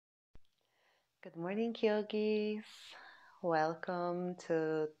Good morning, yogis. Welcome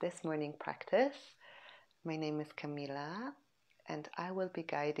to this morning practice. My name is Camila, and I will be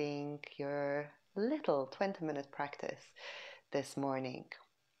guiding your little 20-minute practice this morning.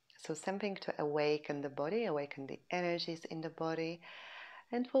 So, something to awaken the body, awaken the energies in the body,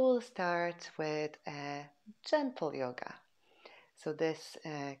 and we will start with a gentle yoga. So, this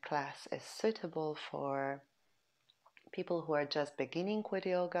class is suitable for people who are just beginning with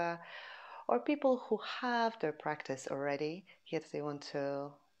yoga or people who have their practice already, yet they want to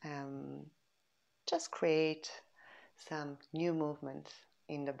just create some new movement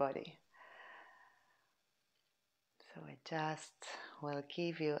in the body. So I just will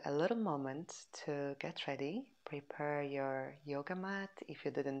give you a little moment to get ready. Prepare your yoga mat if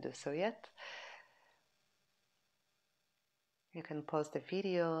you didn't do so yet. You can pause the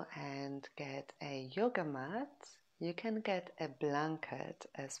video and get a yoga mat. You can get a blanket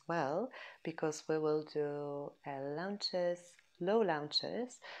as well because we will do low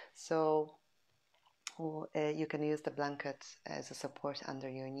lunges. So you can use the blanket as a support under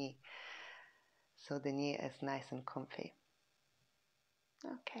your knee. So the knee is nice and comfy.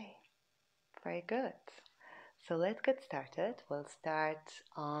 Okay, very good. So let's get started. We'll start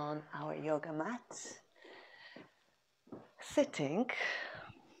on our yoga mat, sitting.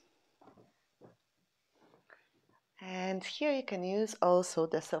 And here you can use also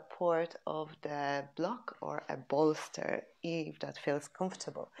the support of the block or a bolster if that feels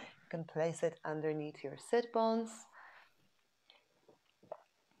comfortable. You can place it underneath your sit bones.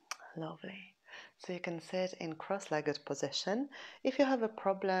 Lovely. So you can sit in cross-legged position. If you have a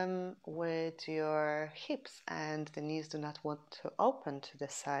problem with your hips and the knees do not want to open to the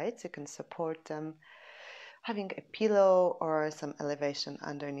sides, you can support them having a pillow or some elevation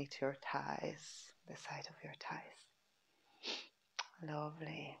underneath your thighs, the side of your thighs.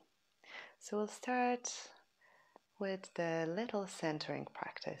 Lovely. So we'll start with the little centering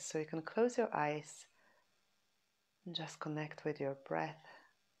practice. So you can close your eyes and just connect with your breath.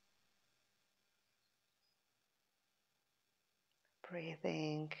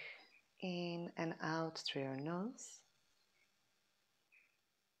 Breathing in and out through your nose.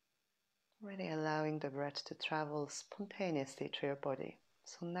 Really allowing the breath to travel spontaneously through your body.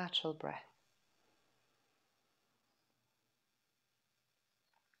 So natural breath.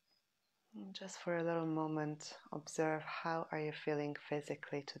 And just for a little moment, observe how are you feeling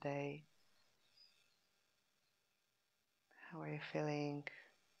physically today? How are you feeling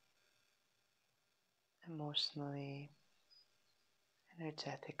emotionally,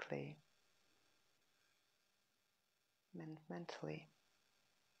 energetically, mentally?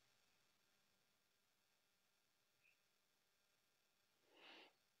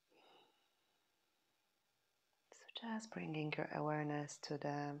 So just bringing your awareness to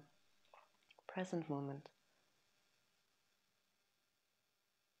the present moment.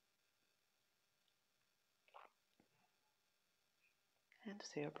 And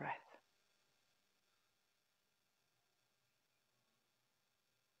to your breath.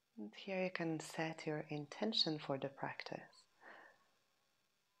 And here you can set your intention for the practice.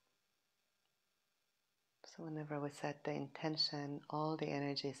 So whenever we set the intention, all the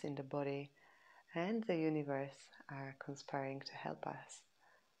energies in the body and the universe are conspiring to help us.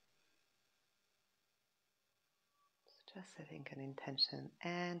 So just setting an intention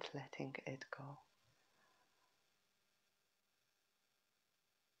and letting it go.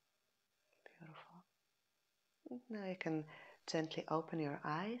 Beautiful. Now you can gently open your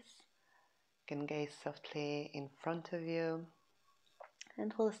eyes. You can gaze softly in front of you.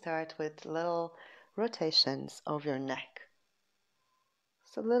 And we'll start with little rotations of your neck.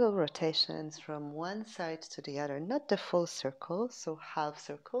 So little rotations from one side to the other, not the full circle, so half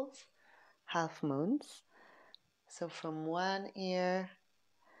circles, half moons. So from one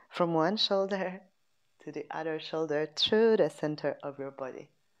shoulder to the other shoulder through the center of your body.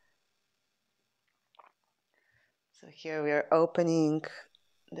 So here we are opening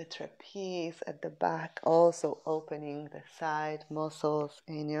the trapeze at the back, also opening the side muscles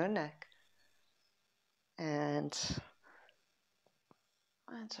in your neck. And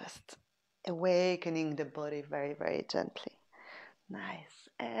just awakening the body very, very gently. Nice.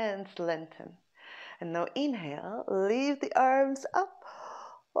 And lengthen. And now inhale, lift the arms up,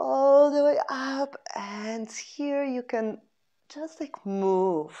 all the way up. And here you can just like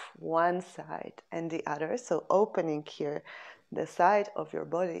move one side and the other. So opening here the side of your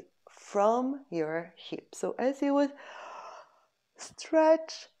body from your hip. So as you would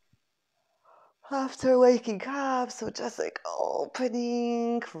stretch after waking up, so just like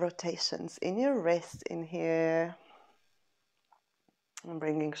opening rotations in your wrist in here. And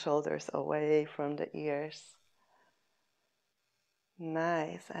bringing shoulders away from the ears.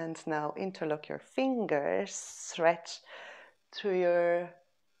 Nice. And now interlock your fingers, stretch through your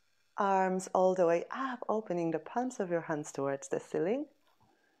arms all the way up, opening the palms of your hands towards the ceiling,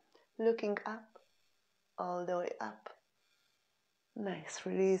 looking up, all the way up. Nice.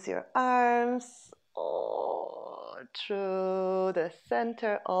 Release your arms through the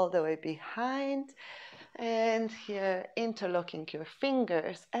center, all the way behind. And here, interlocking your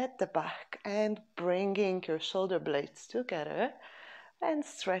fingers at the back and bringing your shoulder blades together and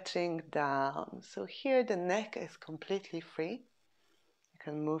stretching down. So here the neck is completely free. You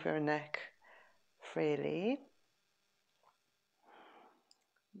can move your neck freely.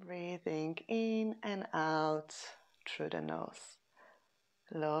 Breathing in and out through the nose.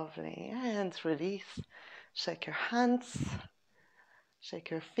 Lovely. And release. Shake your hands.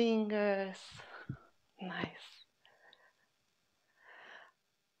 Shake your fingers. Nice.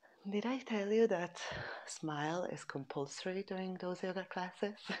 Did I tell you that smile is compulsory during those yoga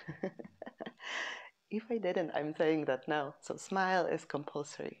classes? If I didn't, I'm saying that now. So smile is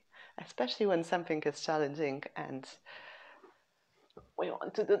compulsory, especially when something is challenging and we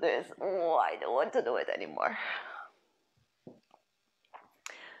want to do this. Oh, I don't want to do it anymore.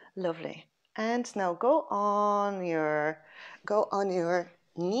 Lovely. And now go on your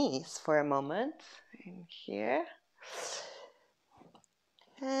knees for a moment in here.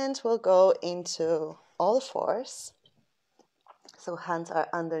 And we'll go into all fours. So hands are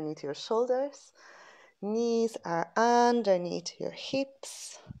underneath your shoulders. Knees are underneath your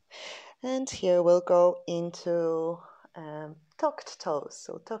hips. And here we'll go into tucked toes.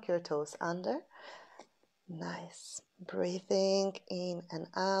 So tuck your toes under. Nice. Breathing in and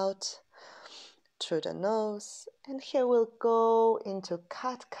out through the nose. And here we'll go into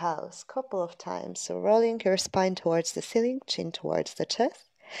cat-cows a couple of times. So rolling your spine towards the ceiling, chin towards the chest.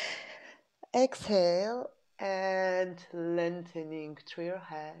 Exhale and lengthening through your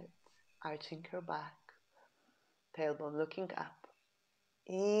head, arching your back, tailbone looking up.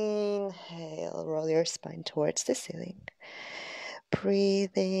 Inhale, roll your spine towards the ceiling.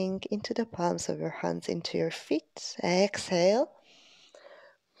 Breathing into the palms of your hands, into your feet. Exhale.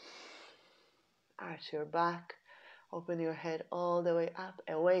 Arch your back, open your head all the way up,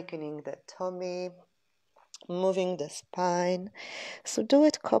 awakening the tummy, moving the spine. So do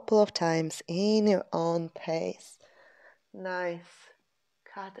it a couple of times in your own pace. Nice.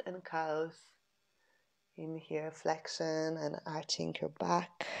 Cat and cows. In here, flexion and arching your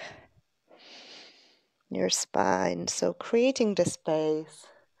back, your spine. So creating the space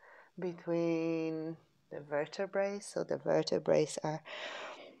between the vertebrae. So the vertebrae are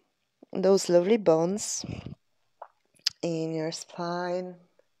those lovely bones in your spine.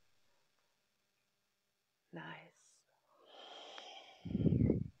 Nice.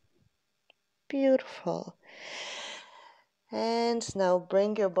 Beautiful. And now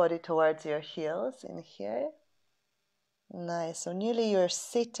bring your body towards your heels in here. Nice. So nearly you're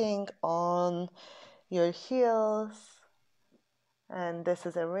sitting on your heels. And this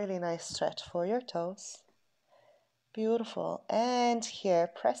is a really nice stretch for your toes. Beautiful. And here,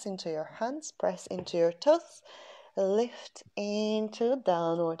 press into your hands, press into your toes. Lift into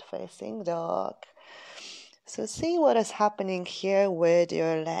downward facing dog. So see what is happening here with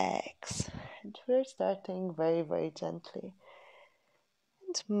your legs. And we're starting very, very gently.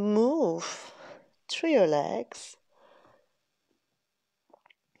 And move through your legs.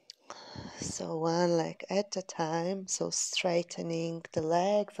 So one leg at a time. So straightening the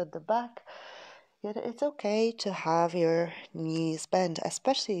legs at the back. Yet it's okay to have your knees bent,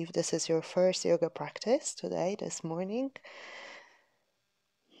 especially if this is your first yoga practice today, this morning,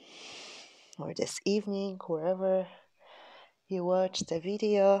 or this evening, wherever you watch the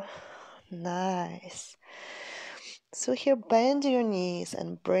video. Nice. So here, bend your knees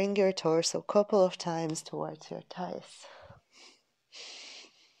and bring your torso a couple of times towards your thighs.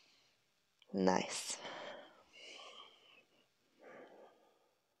 Nice.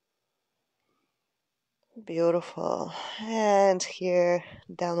 Beautiful. And here,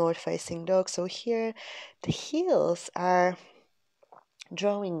 downward facing dog. So here, the heels are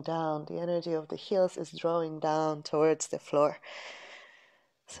drawing down. The energy of the heels is drawing down towards the floor.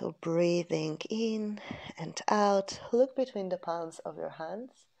 So breathing in and out. Look between the palms of your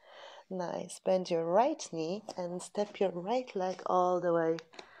hands. Nice. Bend your right knee and step your right leg all the way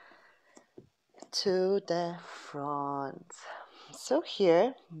to the front. So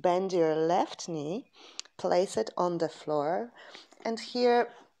here, bend your left knee, place it on the floor, and here,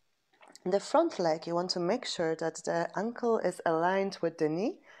 the front leg, you want to make sure that the ankle is aligned with the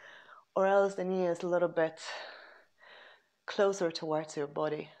knee, or else the knee is a little bit closer towards your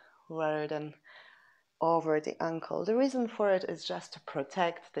body rather than over the ankle. The reason for it is just to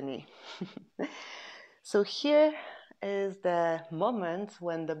protect the knee. So here is the moment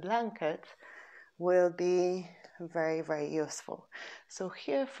when the blanket will be very, very useful. So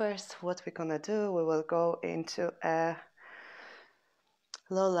here first, what we're gonna do, we will go into a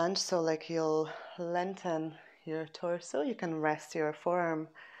low lunge. So like you'll lengthen your torso. You can rest your forearm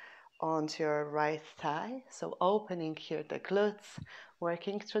onto your right thigh. So opening here the glutes,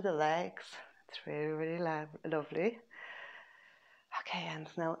 working through the legs. It's really, really lovely. Okay, and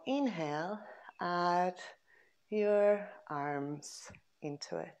now inhale, add your arms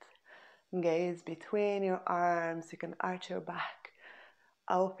into it. Gaze between your arms. You can arch your back,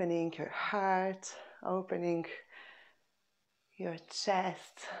 opening your heart, opening your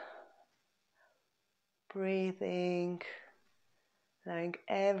chest, breathing, allowing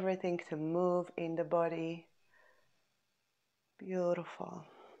everything to move in the body. Beautiful.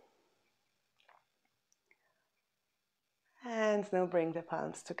 And now bring the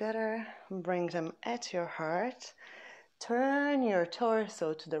palms together, bring them at your heart. Turn your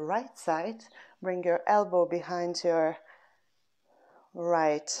torso to the right side, bring your elbow behind your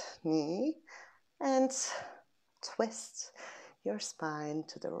right knee and twist your spine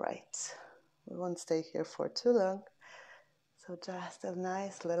to the right. We won't stay here for too long, so just a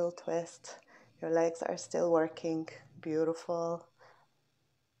nice little twist. Your legs are still working. Beautiful.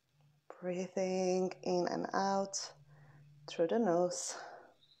 Breathing in and out through the nose.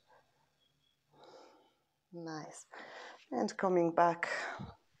 Nice. And coming back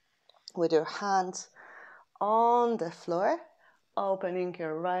with your hands on the floor, opening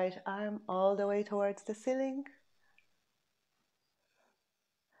your right arm all the way towards the ceiling.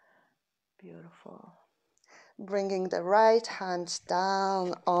 Beautiful. Bringing the right hand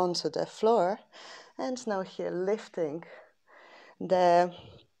down onto the floor, and now here lifting the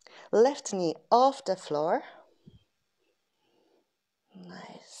left knee off the floor.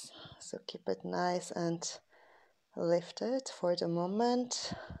 Nice. So keep it nice and lifted for the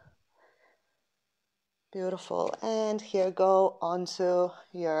moment. Beautiful. And here go onto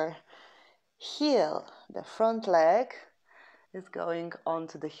your heel. The front leg is going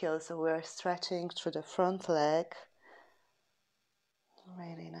onto the heel, so we're stretching through the front leg.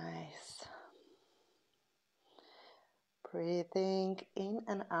 Really nice. Breathing in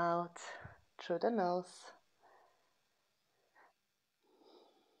and out through the nose.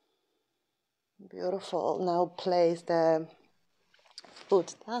 Beautiful. Now place the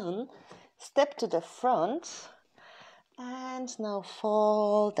foot down, step to the front, and now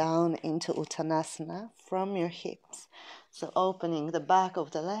fall down into Uttanasana from your hips. So opening the back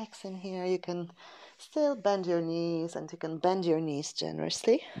of the legs in here, you can still bend your knees, and you can bend your knees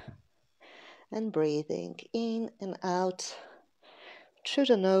generously. And breathing in and out through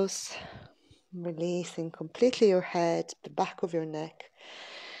the nose, releasing completely your head, the back of your neck.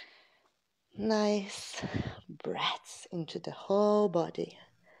 Nice breaths into the whole body.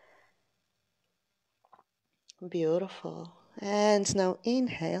 Beautiful. And now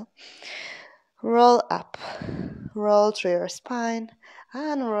inhale, roll up, roll through your spine,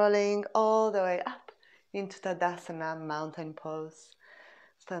 and rolling all the way up into Tadasana mountain pose.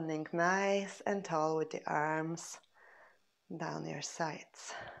 Standing nice and tall with the arms down your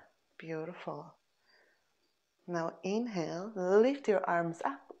sides. Beautiful. Now inhale, lift your arms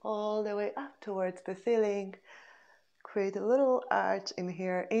up, all the way up towards the ceiling. Create a little arch in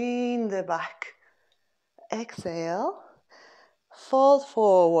here, in the back. Exhale, fold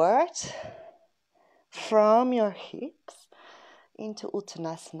forward from your hips into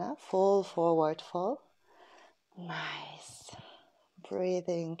Uttanasana. Fold forward, fold. Nice.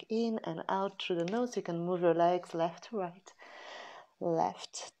 Breathing in and out through the nose. You can move your legs left to right,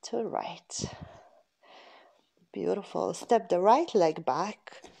 left to right. Beautiful. Step the right leg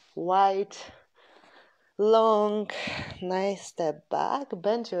back, wide, long, nice step back.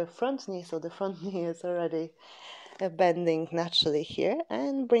 Bend your front knee, so the front knee is already bending naturally here.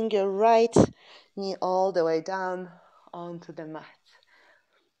 And bring your right knee all the way down onto the mat.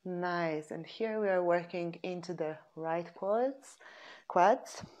 Nice. And here we are working into the right quads.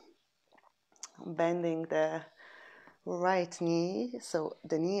 Bending the right knee, so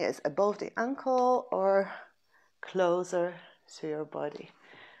the knee is above the ankle or closer to your body.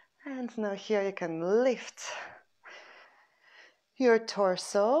 And now here you can lift your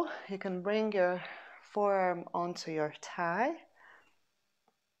torso. You can bring your forearm onto your thigh.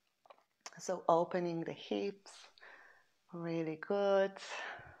 So opening the hips, really good.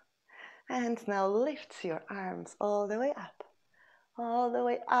 And now lift your arms all the way up, all the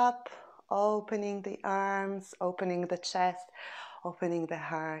way up opening the arms, opening the chest, opening the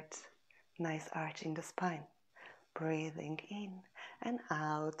heart. Nice arch in the spine. Breathing in and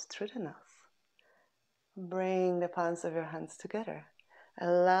out through the nose. Bring the palms of your hands together.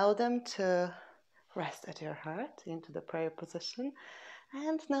 Allow them to rest at your heart into the prayer position.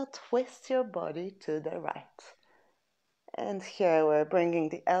 And now twist your body to the right. And here we're bringing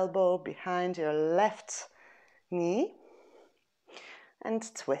the elbow behind your left knee and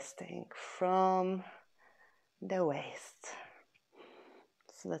twisting from the waist.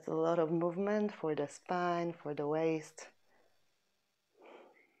 So that's a lot of movement for the spine, for the waist,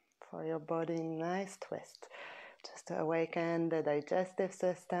 for your body. Nice twist. Just to awaken the digestive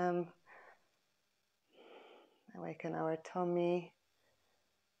system, awaken our tummy,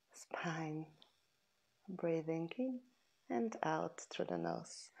 spine. Breathing in and out through the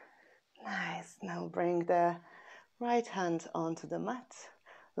nose. Nice. Now bring the right hand onto the mat.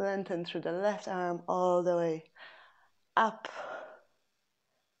 Lengthen through the left arm all the way up.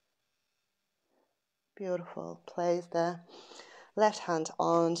 Beautiful. Place the left hand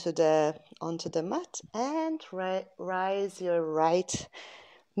onto the mat and rise your right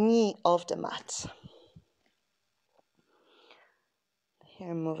knee off the mat.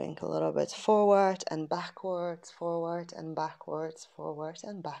 Here moving a little bit forward and backwards, forward and backwards, forward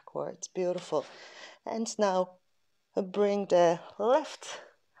and backwards. Beautiful. And now bring the left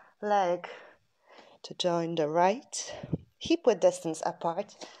leg to join the right, hip width distance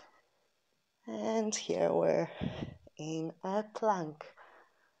apart. And here we're in a plank.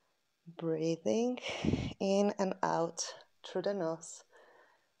 Breathing in and out through the nose,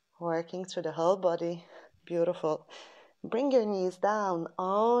 working through the whole body. Beautiful. Bring your knees down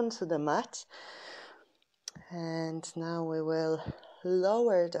onto the mat. And now we will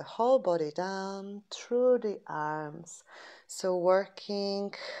lower the whole body down through the arms. So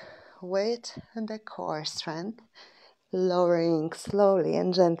working with the core strength, lowering slowly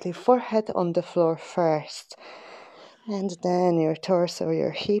and gently, forehead on the floor first. And then your torso,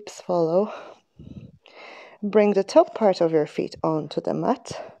 your hips follow. Bring the top part of your feet onto the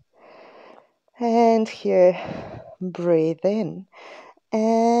mat. And here, breathe in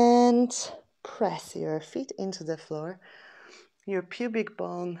and press your feet into the floor. Your pubic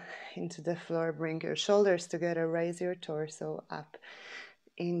bone into the floor. Bring your shoulders together. Raise your torso up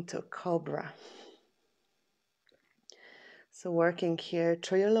into cobra. So working here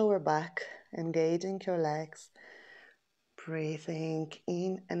through your lower back, engaging your legs. Breathing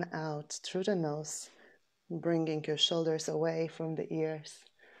in and out through the nose. Bringing your shoulders away from the ears.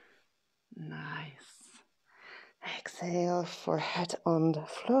 Nice. Exhale, forehead on the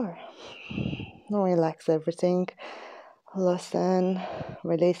floor. Relax everything. Loosen,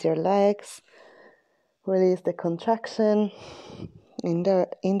 release your legs. Release the contraction in the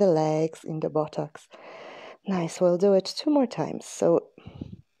legs, in the buttocks. Nice, we'll do it 2 more times. So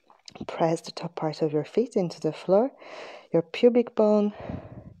press the top part of your feet into the floor, your pubic bone.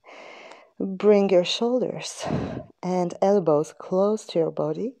 Bring your shoulders and elbows close to your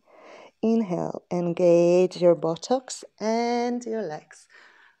body. Inhale, engage your buttocks and your legs.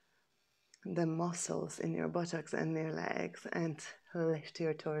 The muscles in your buttocks and your legs, and lift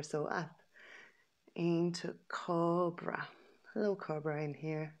your torso up into cobra. Low cobra in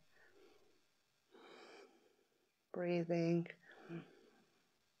here. Breathing.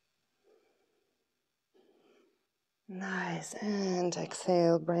 Nice. And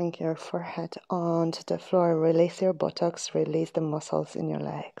exhale, bring your forehead onto the floor. Release your buttocks, release the muscles in your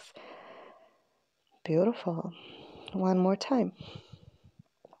legs. Beautiful. 1 more time.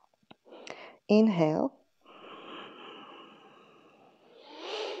 Inhale.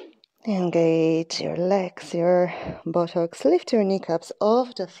 Engage your legs, your buttocks. Lift your kneecaps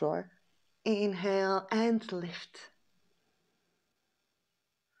off the floor. Inhale and lift.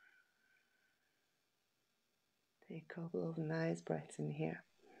 Take a couple of nice breaths in here.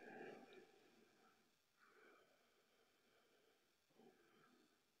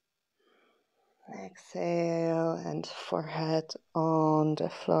 Exhale and forehead on the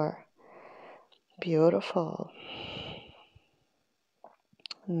floor. Beautiful.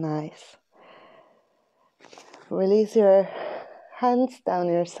 Nice. Release your hands down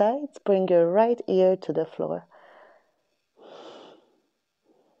your sides. Bring your right ear to the floor.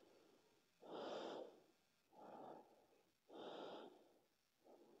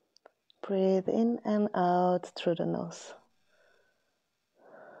 Breathe in and out through the nose.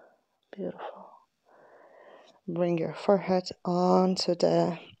 Beautiful. Bring your forehead onto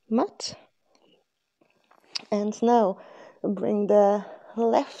the mat. And now bring the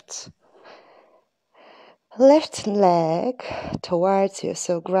left left leg towards you.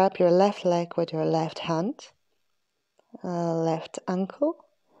 So grab your left leg with your left hand, left ankle,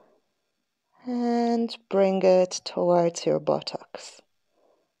 and bring it towards your buttocks.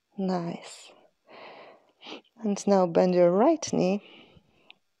 Nice. And now bend your right knee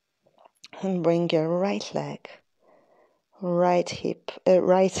and bring your right leg, right hip,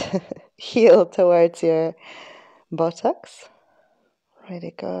 right heel towards your buttocks.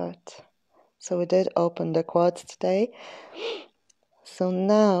 Really good. So we did open the quads today. So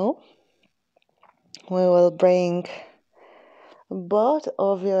now we will bring both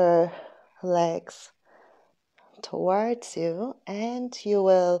of your legs towards you, and you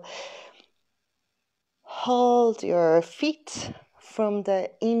will hold your feet from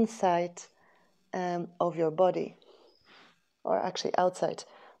the inside of your body, or actually outside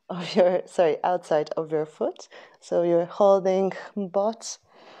of your foot. So you're holding both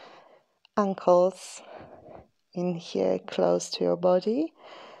ankles in here close to your body,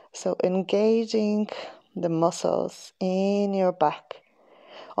 so engaging the muscles in your back.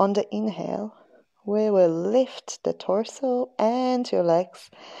 On the inhale, we will lift the torso and your legs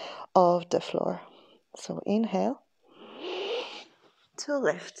off the floor. So inhale to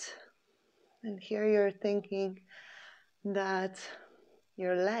lift. And here you're thinking that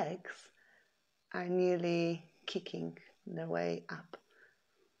your legs are nearly kicking their way up.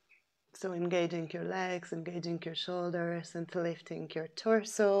 So engaging your legs, engaging your shoulders, and lifting your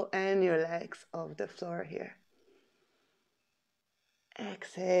torso and your legs off the floor here.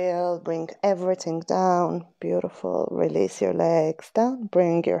 Exhale, bring everything down. Beautiful. Release your legs down.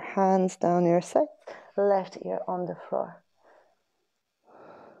 Bring your hands down your side. Left ear on the floor.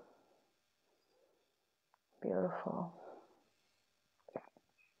 Beautiful.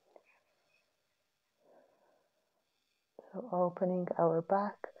 So opening our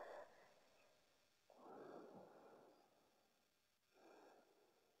back.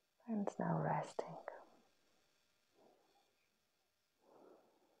 And now resting.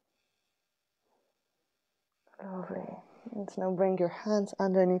 Lovely. And now bring your hands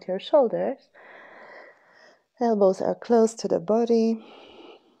underneath your shoulders. Elbows are close to the body.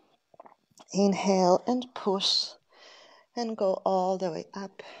 Inhale and push. And go all the way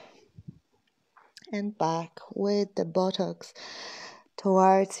up and back with the buttocks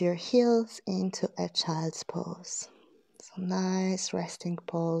towards your heels into a child's pose. So nice resting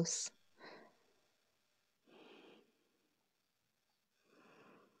pose.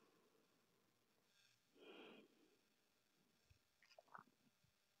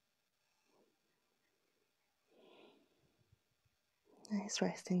 Nice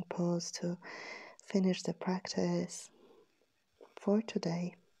resting pose to finish the practice for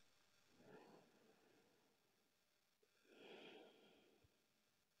today.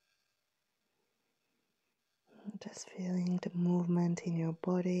 Just feeling the movement in your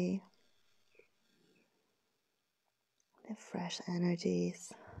body, the fresh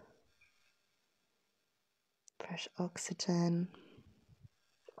energies, fresh oxygen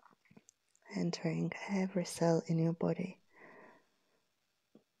entering every cell in your body.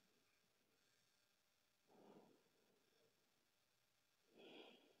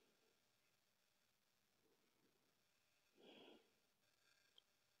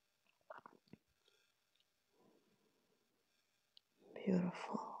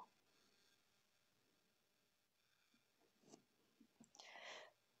 Beautiful.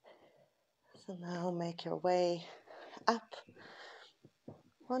 So now make your way up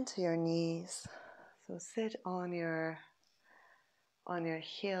onto your knees. So sit on your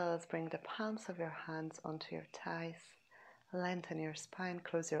heels, bring the palms of your hands onto your thighs, lengthen your spine,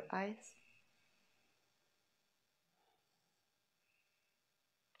 close your eyes.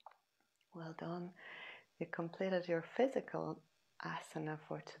 Well done. You completed your physical asana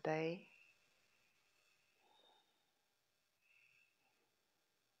for today.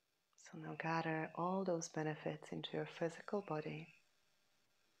 So now gather all those benefits into your physical body.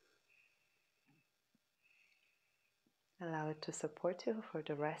 Allow it to support you for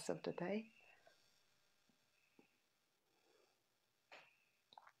the rest of the day.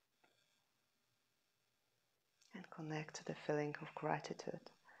 And connect to the feeling of gratitude.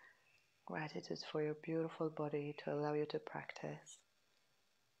 Gratitude for your beautiful body to allow you to practice.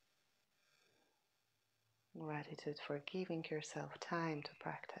 Gratitude for giving yourself time to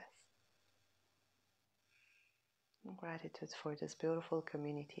practice. Gratitude for this beautiful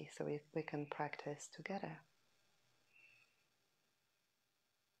community so we can practice together.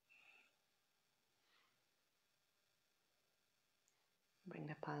 Bring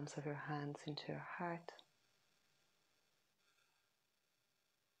the palms of your hands into your heart.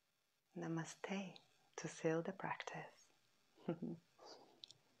 Namaste. to seal the practice.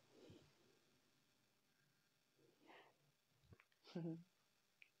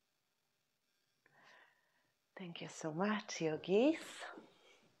 Thank you so much, yogis.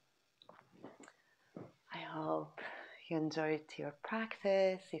 I hope you enjoyed your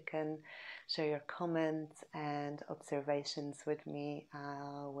practice. You can share your comments and observations with me.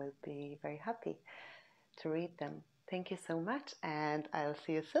 I will be very happy to read them. Thank you so much, and I'll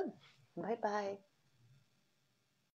see you soon. Bye bye.